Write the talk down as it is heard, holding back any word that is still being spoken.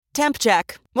Temp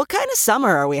check. What kind of summer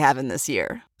are we having this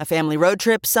year? A family road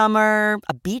trip summer?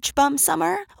 A beach bum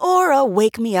summer? Or a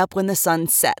wake me up when the sun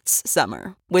sets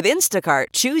summer? With Instacart,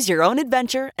 choose your own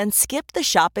adventure and skip the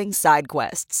shopping side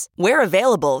quests. Where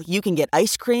available, you can get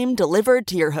ice cream delivered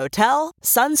to your hotel,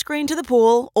 sunscreen to the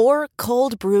pool, or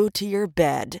cold brew to your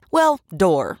bed. Well,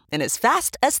 door, in as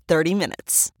fast as 30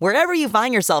 minutes. Wherever you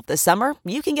find yourself this summer,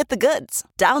 you can get the goods.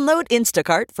 Download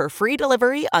Instacart for free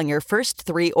delivery on your first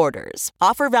 3 orders.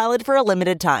 Offer valid for a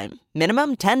limited time.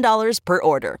 Minimum $10 per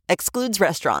order. Excludes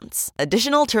restaurants.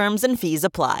 Additional terms and fees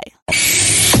apply.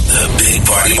 The Big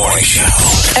Party Morning Show.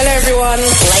 Hello, everyone.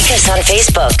 Like us on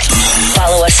Facebook.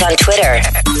 Follow us on Twitter.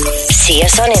 See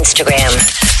us on Instagram.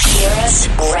 Hear us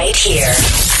right here.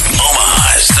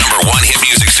 Omaha's #1 hit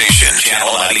music station, Channel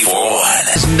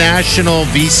 94.1. It's National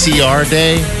VCR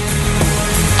Day.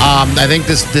 I think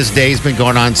this day's been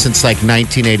going on since like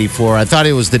 1984. I thought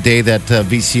it was the day that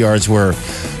VCRs were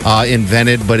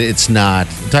invented, but it's not.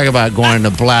 Talk about going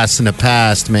to blast in the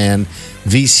past, man.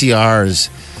 VCRs.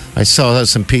 I saw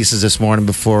some pieces this morning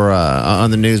before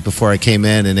on the news before I came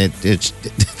in, and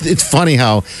it's funny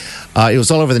how it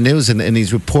was all over the news, and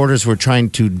these reporters were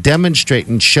trying to demonstrate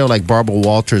and show, like Barbara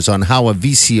Walters, on how a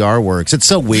VCR works. It's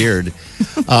so weird.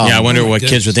 I wonder what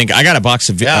kids would think. I got a box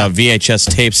of VHS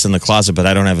tapes in the closet, but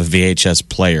I don't have a VHS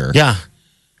player. Yeah.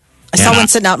 I saw one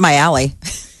sitting out in my alley.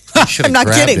 I'm not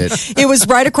kidding. It was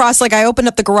right across, like I opened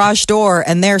up the garage door,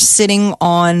 and there sitting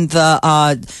on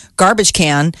the garbage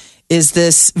can is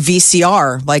this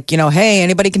VCR. Like, hey,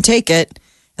 anybody can take it.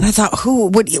 And I thought, who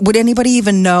would anybody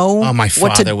even know? Oh, my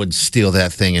father would steal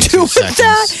that thing in 2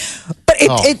 seconds. But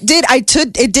it did.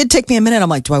 It did take me a minute. I'm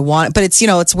like, do I want it? But it's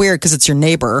it's weird because it's your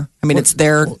neighbor. I mean, it's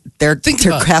their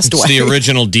castaway. It's the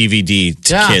original DVD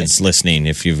to kids listening,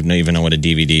 if you even know what a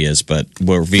DVD is. But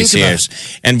we're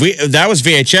VCRs, and that was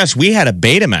VHS. We had a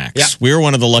Betamax. Yeah. We were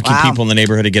one of the lucky people in the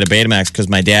neighborhood to get a Betamax because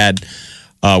my dad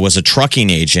was a trucking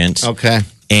agent. Okay.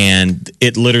 And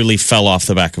it literally fell off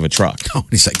the back of a truck. Oh,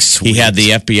 he's like, sweet. He had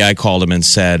the FBI called him and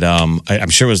said, I'm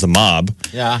sure it was the mob.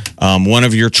 Yeah. One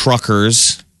of your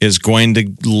truckers is going to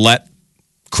let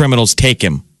criminals take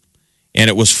him. And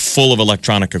it was full of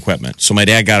electronic equipment. So my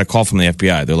dad got a call from the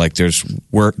FBI. They're like,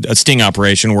 we're a sting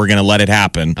operation. We're going to let it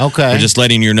happen. Okay. We're just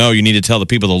letting you know you need to tell the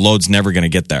people the load's never going to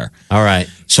get there. All right.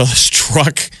 So this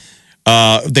truck...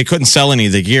 they couldn't sell any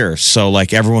of the gear, so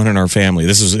like everyone in our family,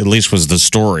 this is at least was the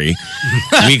story.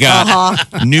 We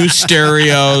got new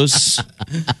stereos.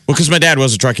 Well, because my dad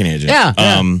was a trucking agent.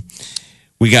 Yeah.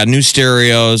 We got new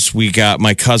stereos.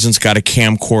 My cousins got a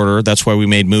camcorder. That's why we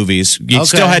made movies. You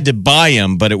still had to buy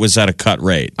them, but it was at a cut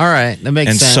rate. All right, that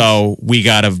makes sense. And so we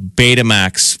got a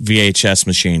Betamax VHS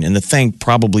machine, and the thing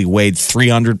probably weighed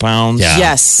 300 pounds. Yeah.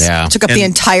 Yes. Yeah. Took up the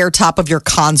entire top of your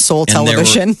console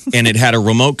television. And it had a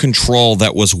remote control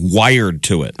that was wired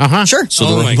to it. Sure.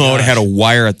 So the remote had a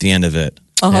wire at the end of it.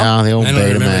 Yeah, the old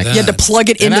Betamax. You had to plug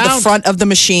it into the front of the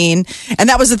machine. And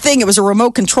that was the thing. It was a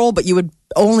remote control, but you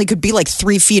could be like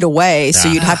 3 feet away. So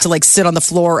you'd have to like sit on the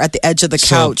floor at the edge of the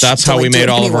couch. So that's how we made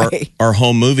all of our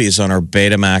home movies on our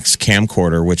Betamax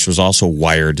camcorder, which was also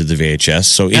wired to the VHS.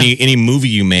 So any movie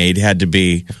you made had to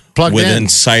be plugged within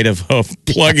sight of a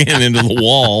plug-in into the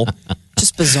wall.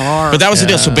 Just bizarre. But that was the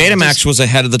deal. So Betamax was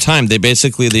ahead of the time.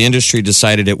 The industry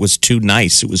decided it was too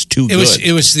nice. It was too good.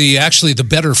 It was the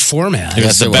better format. It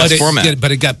was the best format.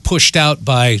 But it got pushed out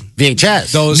by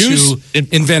VHS. Those who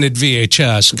invented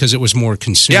VHS because it was more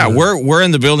consumer. Yeah, we're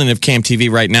in the building of CAMTV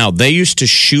right now. They used to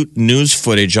shoot news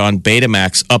footage on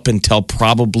Betamax up until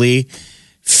probably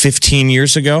 15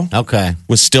 years ago. Okay.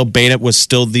 Was still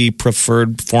the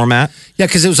preferred format? Yeah,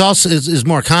 because it was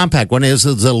more compact. When it was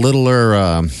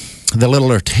the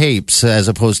littler tapes as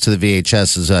opposed to the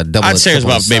VHS double. I'd say it was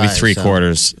about maybe size,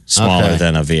 3/4 smaller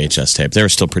than a VHS tape. They were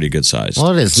still pretty good size.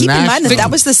 Well, it is. Keep in mind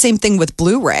that was the same thing with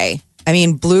Blu-ray. I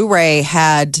mean, Blu-ray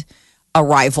had a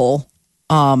rival.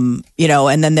 And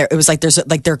then it was like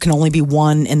there can only be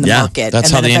one in the market. That's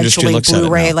and how then the industry looks at it.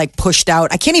 Blu-ray pushed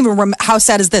out. I can't even remember how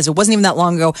sad is this. It wasn't even that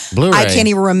long ago. Blu-ray. I can't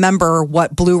even remember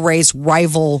what Blu-ray's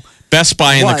rival. Best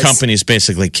Buy and the companies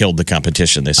basically killed the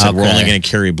competition. They said we're only going to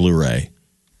carry Blu-ray.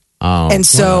 Oh, and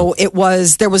so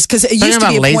there was because it used to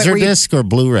be a point where Laserdisc or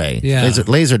Blu-ray. Yeah,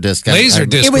 Laserdisc.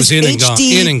 Laserdisc was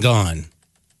in and gone.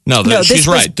 No, she's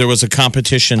right. There was a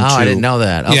competition. I didn't know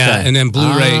that. Okay. Yeah, and then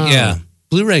Blu-ray.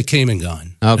 Blu-ray came and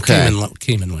gone. Okay,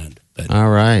 came and went. But. All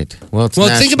right. Well,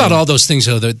 think about all those things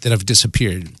though that have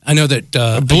disappeared. I know that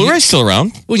Blu-ray's still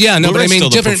around. Well, yeah, no, Blu-ray's but I mean, still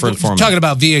the different. preferred format. Talking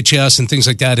about VHS and things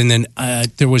like that, and then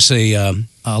there was a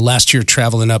last year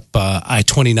traveling up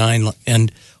I-29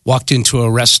 and walked into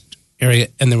a rest area,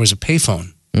 and there was a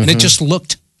payphone, and it just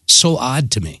looked so odd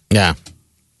to me. Yeah.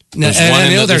 There's I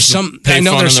know there's some payphone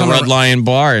in the Red Lion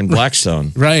Bar in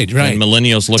Blackstone. Right. And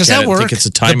millennials look at it and think it's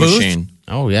a time machine.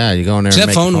 Oh, yeah. You go in there Does and that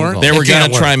make phone a phone work? call. They were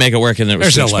going to try and make it work, and it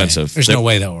was too expensive. There's no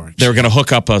way that works. They were going to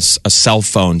hook up a cell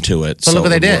phone to it. So look what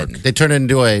they did. Work. They turned it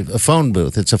into a phone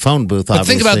booth. It's a phone booth, But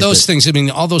obviously. think about those things. I mean,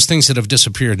 all those things that have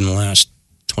disappeared in the last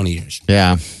 20 years.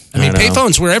 Yeah. I mean, know.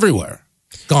 payphones were everywhere.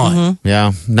 Gone.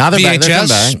 Yeah. Now they're back. They're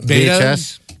VHS, coming back. beta,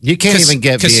 VHS. You can't even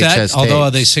get cassette, VHS tapes. although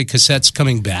they say cassette's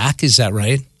coming back. Is that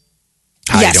right?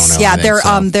 Yes, don't know. yeah, I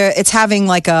think they're it's having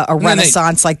like a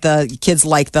renaissance. Like the kids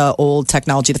like the old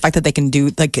technology. The fact that they can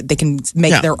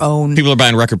make their own. People are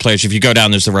buying record players. If you go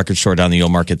down, there's a record store down the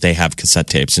old market. They have cassette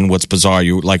tapes. And what's bizarre,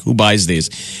 you like, who buys these?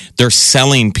 They're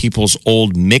selling people's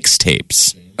old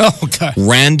mixtapes. Oh God!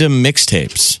 Random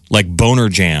mixtapes like boner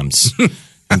jams.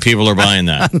 And people are buying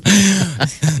that.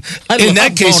 In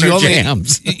that case, you only.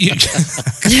 jams.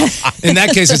 In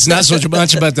that case, it's not so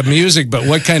much about the music, but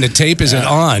what kind of tape is it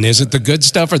on? Is it the good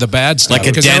stuff or the bad stuff? Like a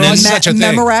Because there Denon? was such a thing.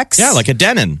 Memorex. Yeah, like a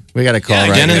Denon. We got a call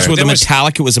right Denon's here. with a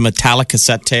metallic. It was a metallic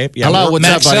cassette tape. Yeah. Hello, what's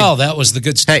up, buddy? Maxell, that was the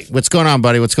good stuff. Hey, what's going on,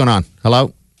 buddy? What's going on?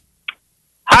 Hello?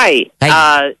 Hi.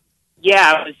 Hey.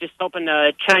 Yeah, I was just hoping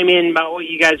to chime in about what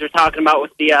you guys are talking about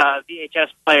with the VHS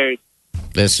players.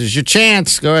 This is your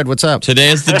chance. Go ahead. What's up? Today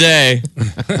is the day.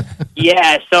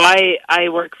 Yeah, so I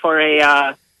work for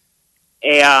a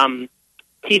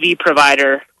TV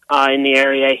provider in the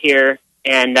area here,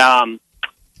 and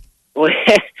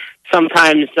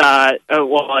sometimes,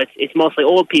 it's mostly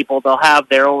old people. They'll have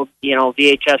their old,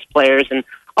 VHS players, and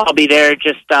I'll be there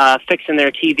just fixing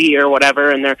their TV or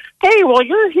whatever, and they're, hey, well,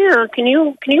 you're here. Can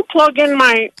you plug in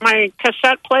my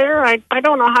cassette player? I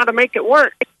don't know how to make it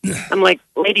work. I'm like,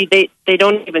 lady, they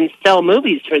don't even sell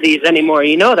movies for these anymore.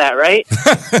 You know that, right?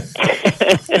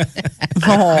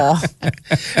 Oh.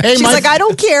 Hey, She's like, I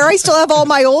don't care. I still have all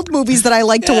my old movies that I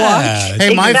like to watch.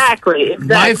 Hey, Exactly.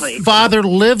 My father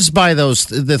lives by the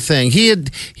thing. He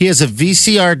has a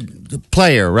VCR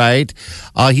player, right?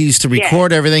 He used to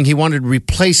record everything. He wanted to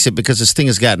replace it because this thing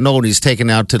has gotten old. He's taken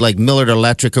out to like Millard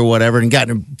Electric or whatever and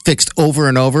gotten it fixed over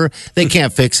and over. They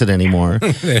can't fix it anymore.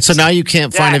 So now you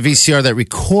can't find a VCR that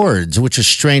records, which is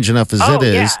strange enough as it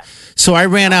is. Yeah. So I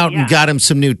ran out and got him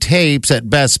some new tapes at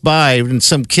Best Buy, and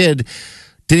some kid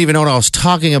didn't even know what I was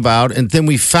talking about. And then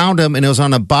we found them, and it was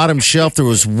on the bottom shelf. There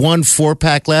was one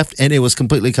 4-pack left, and it was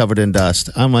completely covered in dust.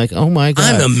 I'm like, oh my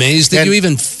God. I'm amazed that you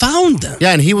even found them.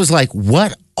 Yeah, and he was like,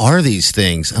 what are these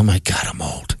things? I'm like, God, I'm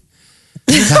old.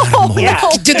 God, I'm old. Yeah.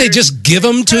 Did they just give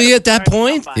them to you at that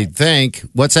point? You'd think.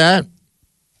 What's that?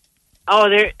 Oh,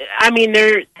 they're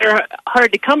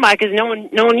hard to come by because no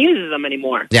one uses them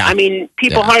anymore. Yeah. I mean,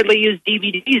 people hardly use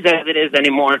DVDs as it is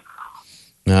anymore.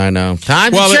 I know.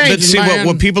 Times Well, change, but see, man.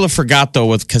 what people have forgot, though,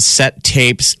 with cassette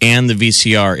tapes and the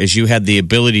VCR is you had the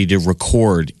ability to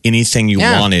record anything you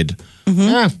wanted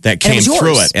Yeah. that came was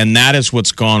through yours. it. And that is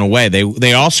what's gone away.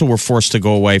 They also were forced to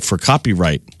go away for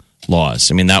copyright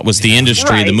laws. I mean, that was the industry,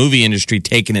 Right. the movie industry,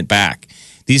 taking it back.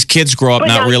 These kids grow up But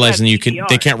now not you realizing have they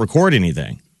VCR. can't record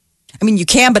anything. I mean, you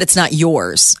can, but it's not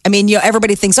yours. I mean,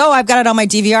 everybody thinks, "Oh, I've got it on my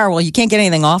DVR." Well, you can't get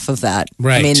anything off of that.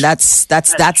 Right. I mean, that's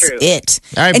true. it.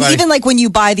 All right, and buddy. even like when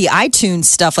you buy the iTunes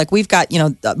stuff, like we've got,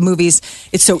 movies.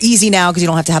 It's so easy now because you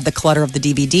don't have to have the clutter of the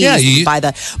DVDs. Yeah, you buy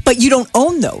but you don't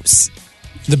own those.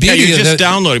 The Yeah, beauty you're of just the,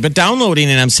 downloading. But downloading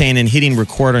it, I'm saying, and hitting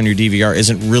record on your DVR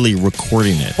isn't really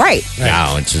recording it. Right.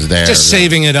 No, it's just there. just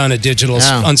saving it on a digital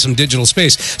Yeah. on some digital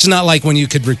space. It's not like when you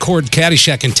could record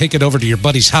Caddyshack and take it over to your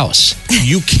buddy's house.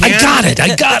 You can. I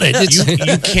got it. It's,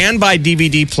 You can buy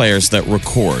DVD players that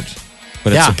record,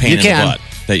 but it's Yeah, a pain you in the can. butt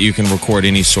that you can record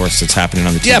any source that's happening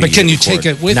on the TV. yeah, but can you record. take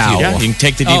it with No. you? Yeah, you can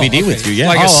take the Oh, DVD okay. with you. Yeah,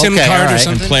 Like a Oh, SIM okay, card all or right. and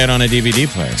something. play it on a DVD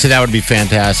player. So that would be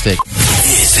fantastic.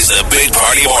 This is the Big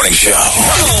Party Morning Show.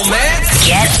 Come on, man.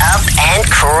 Get up and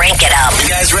crank it up. You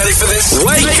guys ready for this?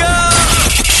 Wake up!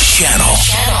 Channel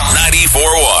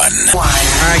 94.1. All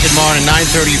right, good morning.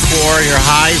 9:34. Your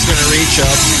high is going to reach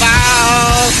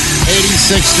about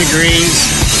 86 degrees.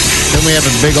 Then we have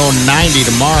a big old 90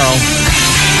 tomorrow.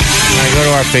 All right, go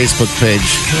to our Facebook page.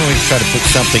 We try to put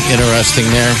something interesting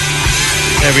there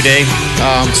every day.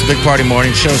 It's a Big Party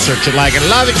Morning Show. Search it, like it,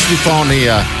 love it. You can follow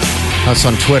us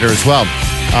on Twitter as well.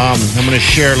 I'm going to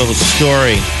share a little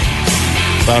story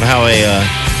about how a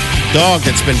dog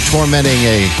that's been tormenting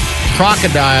a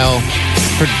crocodile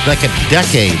for like a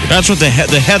decade. That's what the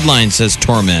headline says,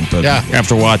 torment. But Yeah.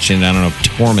 after watching, I don't know if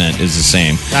torment is the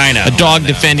same. I know, A dog I know.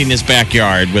 defending his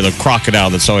backyard with a crocodile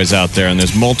that's always out there, and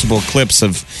there's multiple clips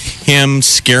of him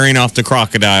scaring off the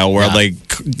crocodile where Yeah.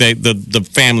 the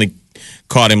family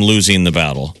caught him losing the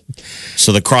battle.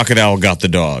 So the crocodile got the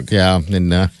dog. Yeah,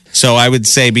 and so I would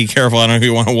say be careful. I don't know if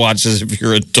you want to watch this if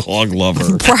you're a dog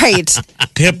lover. Right.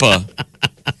 Pippa.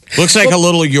 Looks like a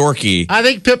little Yorkie. I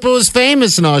think Pippa was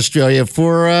famous in Australia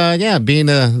for being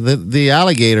the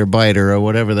alligator biter or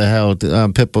whatever the hell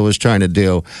Pippa was trying to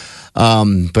do.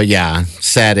 But yeah,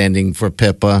 sad ending for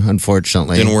Pippa,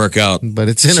 unfortunately. Didn't work out. But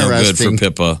it's interesting. So good for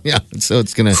Pippa. Yeah, so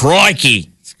it's gonna Crikey.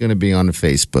 It's gonna be on the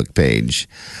Facebook page.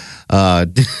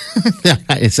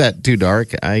 Is that too dark?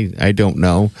 I don't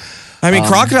know. I mean,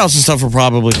 crocodiles and stuff are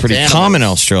probably pretty common in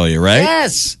Australia, right?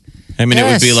 Yes. I mean, it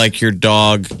would be like your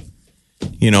dog,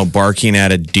 barking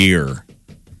at a deer,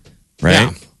 right?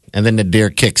 Yeah. And then the deer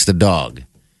kicks the dog.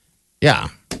 Yeah.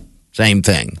 Same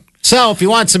thing. So if you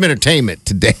want some entertainment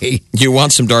today. You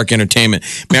want some dark entertainment.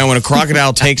 Man, when a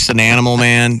crocodile takes an animal,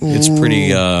 man, it's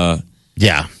pretty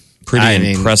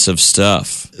impressive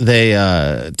stuff. They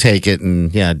take it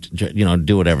and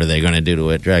do whatever they're going to do to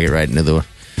it, drag it right into the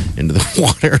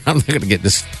water. I'm not going to get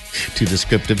this too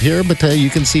descriptive here, but you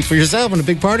can see for yourself on the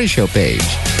Big Party Show page.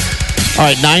 All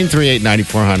right,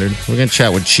 938-9400. We're going to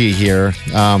chat with Chi here.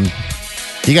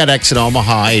 You got Exit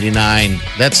Omaha 89.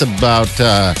 That's about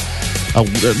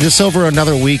just over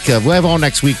another week. We'll have all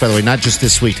next week, by the way, not just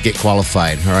this week to get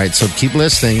qualified. All right, so keep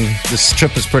listening. This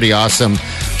trip is pretty awesome.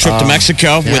 Trip to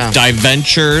Mexico with Dive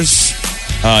Ventures.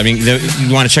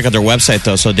 You want to check out their website,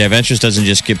 though. So Dive Ventures doesn't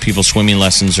just give people swimming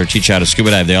lessons or teach you how to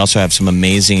scuba dive. They also have some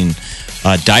amazing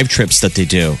dive trips that they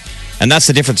do. And that's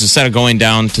the difference. Instead of going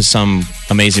down to some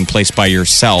amazing place by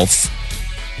yourself,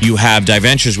 you have Dive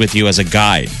Ventures with you as a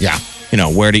guide. Yeah.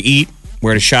 Where to eat,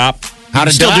 where to shop. How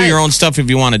to still do your own stuff if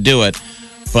you want to do it.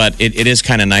 But it is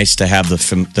kind of nice to have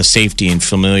the safety and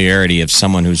familiarity of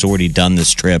someone who's already done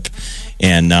this trip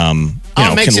and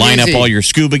can line up all your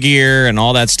scuba gear and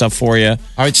all that stuff for you. All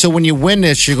right, so when you win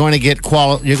this, you're going to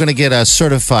get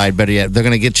certified. Better yet, they're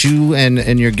going to get you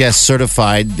and your guests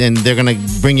certified, and they're going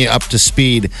to bring you up to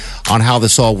speed on how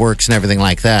this all works and everything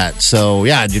like that. So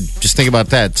yeah, just think about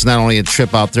that. It's not only a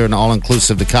trip out there and all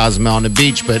inclusive to Cozumel on the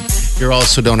beach, but you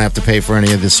also don't have to pay for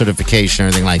any of the certification or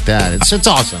anything like that. It's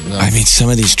awesome. I mean, some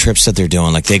of these trips that they're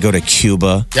doing, like they go to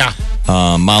Cuba. Yeah.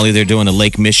 Molly, they're doing a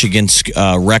Lake Michigan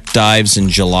wreck dives in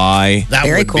July. That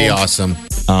would be awesome.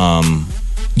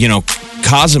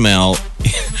 Cozumel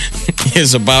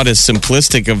is about as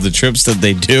simplistic of the trips that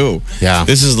they do. Yeah.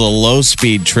 This is the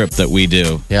low-speed trip that we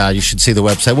do. Yeah, you should see the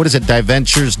website. What is it?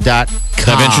 Diventures.com.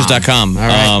 Diventures.com. All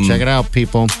right, check it out,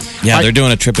 people. Yeah, they're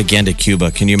doing a trip again to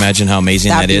Cuba. Can you imagine how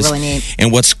amazing that is? That'd be really neat.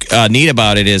 And what's neat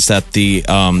about it is that the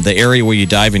area where you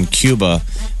dive in Cuba,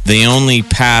 they only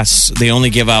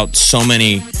give out so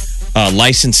many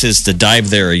licenses to dive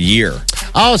there a year.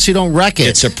 Oh, so you don't wreck it.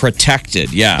 It's a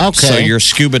protected, yeah. Okay. So you're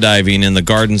scuba diving in the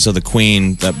Gardens of the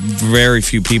Queen that very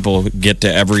few people get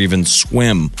to ever even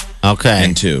swim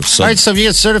into. So, all right, so if you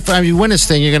get certified, you win this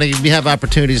thing, you're going to have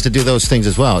opportunities to do those things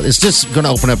as well. It's just going to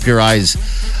open up your eyes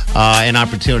and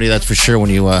opportunity, that's for sure, when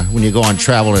you go on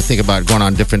travel or think about going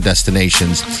on different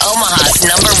destinations. Omaha's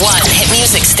 #1 hit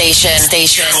music station.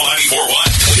 Channel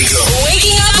 94.1.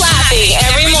 Waking up laughing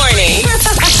every morning.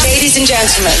 Ladies and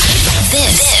gentlemen,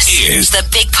 this is the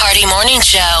Big Party Morning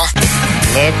Show.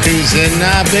 Look who's in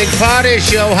the Big Party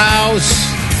Show house.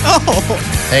 Oh.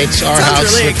 It's our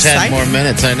house really for 10 more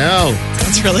minutes. I know.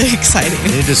 That's really exciting.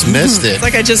 You just missed it. It's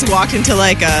like I just walked into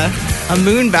like a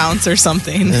moon bounce or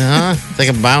something. It's like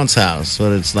a bounce house.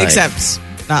 What it's like. Except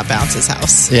not Bounce's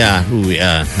house. Yeah. Ooh,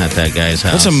 yeah. Not that guy's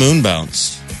house. What's a moon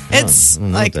bounce? It's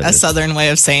like a southern way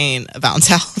of saying a bounce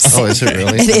house. Oh, is it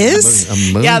really? It is?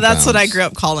 A moon yeah, that's bounce. what I grew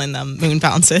up calling them, moon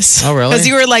bounces. Oh, really? Because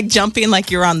you were like jumping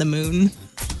like you're on the moon.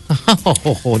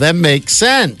 Oh, that makes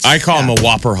sense. I call him a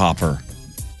whopper hopper.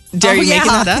 Are you making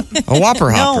that up? A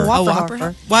whopper hopper. No, A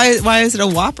whopper? Why is it a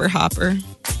whopper hopper?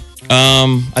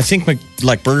 I think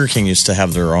like Burger King used to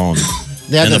have their own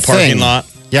in the parking lot.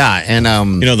 Yeah, and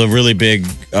the really big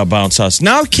bounce house.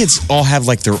 Now kids all have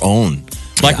like their own.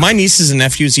 Like my nieces and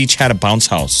nephews each had a bounce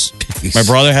house. My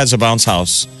brother has a bounce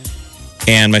house,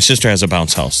 and my sister has a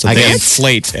bounce house that they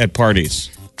inflate at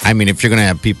parties. I mean, if you're going to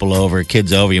have people over,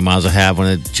 kids over, you might as well have one.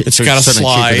 It's got a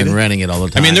slide. Cheaper than renting it all the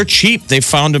time. I mean, they're cheap. They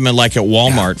found them at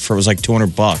Walmart for it was like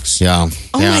 $200. Yeah.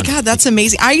 Oh my God, that's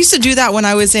amazing. I used to do that when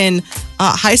I was in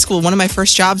high school. One of my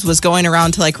first jobs was going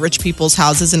around to like rich people's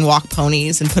houses and walk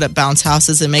ponies and put up bounce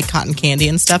houses and make cotton candy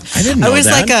and stuff. I didn't know I was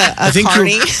that. like a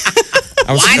carny.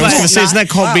 I was going to say, isn't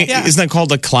that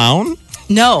called a clown?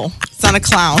 No, it's not a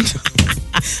clown.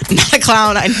 not a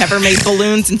clown. I never made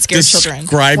balloons and scared children.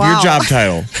 Describe your job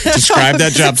title. Describe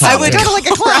that job title. I would go like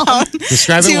a clown.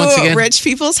 Describe it once again. To rich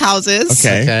people's houses.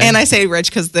 Okay. And I say rich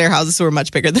because their houses were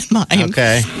much bigger than mine.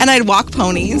 Okay. And I'd walk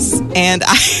ponies, and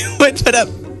I would put up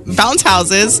bounce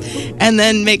houses and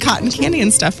then make cotton candy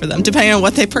and stuff for them, depending on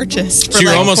what they purchased. So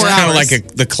you're almost kind of like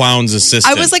the clown's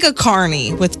assistant. I was like a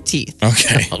carny with teeth.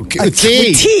 Okay.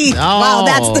 Teeth. Wow,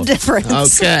 that's the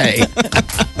difference. Okay.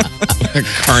 A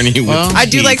carny with I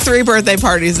do teeth. like 3 birthday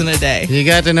parties in a day. You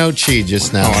got to know Chi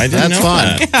just now. Oh, I didn't That's know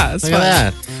fun. that. Yeah, it's Look fun.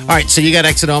 at that. All right, so you got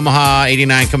Exit Omaha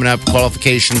 89 coming up.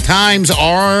 Qualification times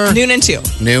are Noon and 2.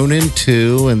 noon and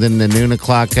 2, and then the noon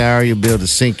o'clock hour, you'll be able to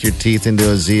sink your teeth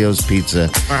into a Zio's pizza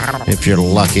if you're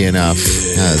lucky enough.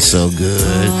 That's so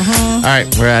good. All right,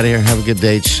 we're out of here. Have a good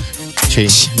day. Chi.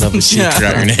 Love you. Yeah.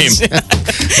 Forgot your name. I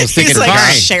was thinking He's like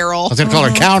Carney. Cheryl. I was going to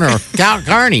call her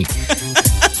Carney.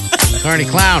 Carney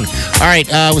Clown. All right,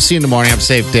 we'll see you in the morning. Have a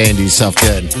safe day and do yourself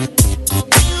good.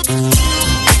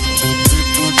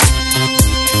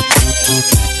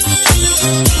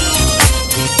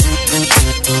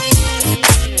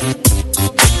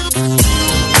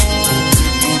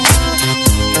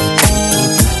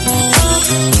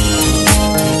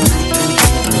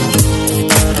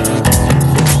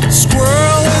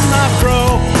 Squirrel in my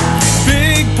fro,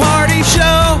 big party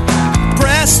show.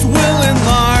 Breast will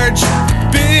enlarge,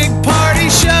 big party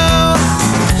show.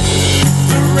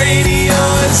 The radio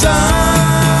is on.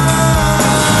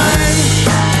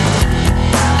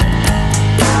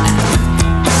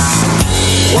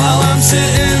 While I'm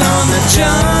sitting on the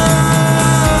john.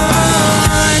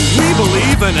 We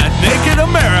believe in a naked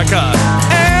America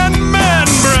and man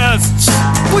breasts.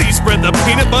 Please spread the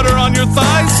peanut butter on your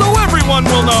thighs so everyone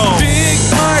will know. Big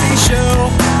party show.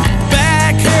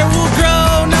 Back hair will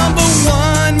grow. Number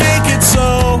 1, make it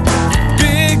so.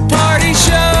 Big party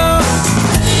show.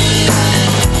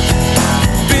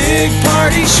 Big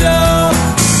party show.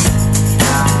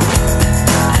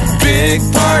 Big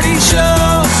party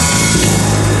show.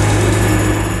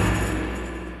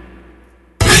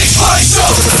 Big party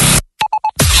show.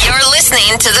 You're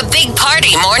listening to the Big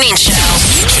Party Morning Show.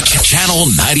 Channel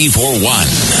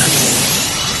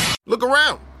 94.1. Look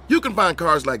around. You can find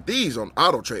cars like these on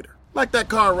AutoTrader. Like that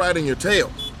car riding your tail.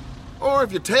 Or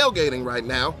if you're tailgating right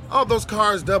now, all those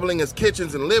cars doubling as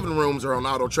kitchens and living rooms are on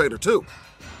AutoTrader too.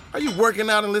 Are you working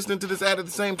out and listening to this ad at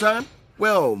the same time?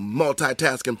 Well,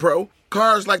 multitasking pro,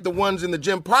 cars like the ones in the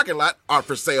gym parking lot are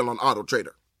for sale on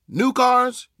AutoTrader. New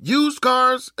cars, used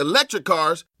cars, electric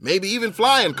cars, maybe even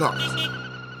flying cars.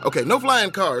 Okay, no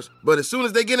flying cars, but as soon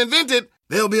as they get invented,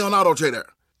 they'll be on AutoTrader.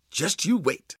 Just you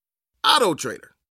wait. AutoTrader.